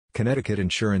Connecticut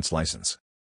Insurance License.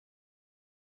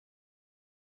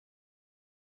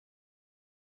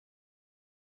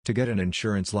 To get an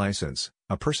insurance license,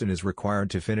 a person is required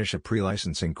to finish a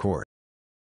pre-licensing course.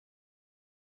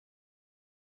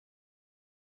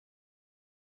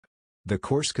 The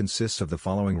course consists of the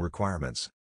following requirements: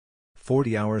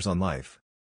 40 hours on life,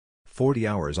 40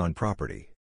 hours on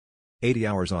property, 80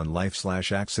 hours on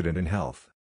life/accident and health,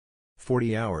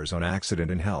 40 hours on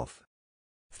accident and health,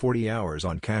 40 hours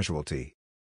on casualty,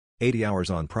 80 hours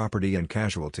on property and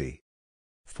casualty,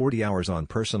 40 hours on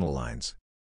personal lines.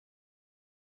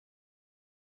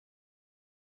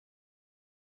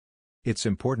 It's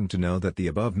important to know that the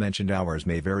above-mentioned hours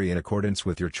may vary in accordance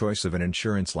with your choice of an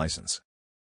insurance license.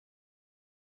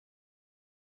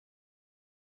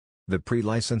 The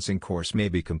pre-licensing course may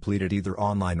be completed either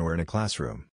online or in a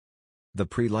classroom. The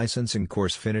pre-licensing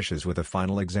course finishes with a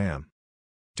final exam.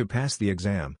 To pass the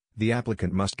exam, the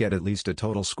applicant must get at least a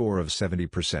total score of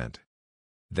 70%.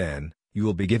 Then, you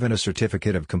will be given a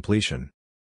certificate of completion.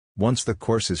 Once the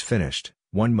course is finished,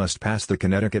 one must pass the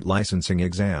Connecticut licensing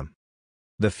exam.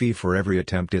 The fee for every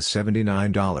attempt is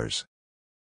 $79.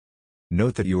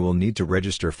 Note that you will need to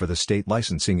register for the state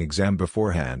licensing exam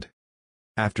beforehand.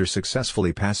 After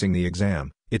successfully passing the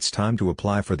exam, it's time to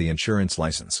apply for the insurance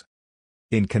license.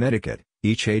 In Connecticut,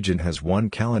 each agent has 1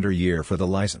 calendar year for the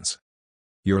license.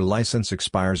 Your license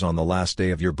expires on the last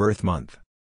day of your birth month.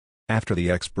 After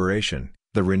the expiration,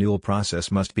 the renewal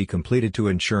process must be completed to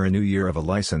ensure a new year of a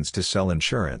license to sell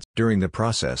insurance. During the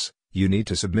process, you need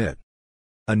to submit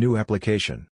a new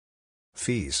application,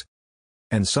 fees,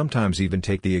 and sometimes even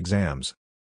take the exams.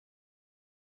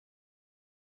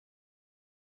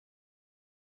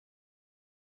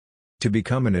 To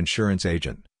become an insurance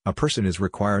agent, a person is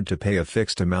required to pay a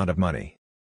fixed amount of money.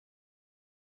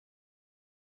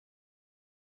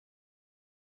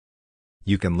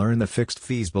 You can learn the fixed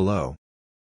fees below.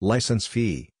 License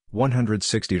fee,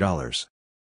 $160.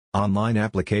 Online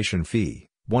application fee,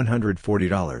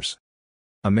 $140.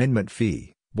 Amendment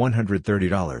fee,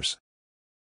 $130.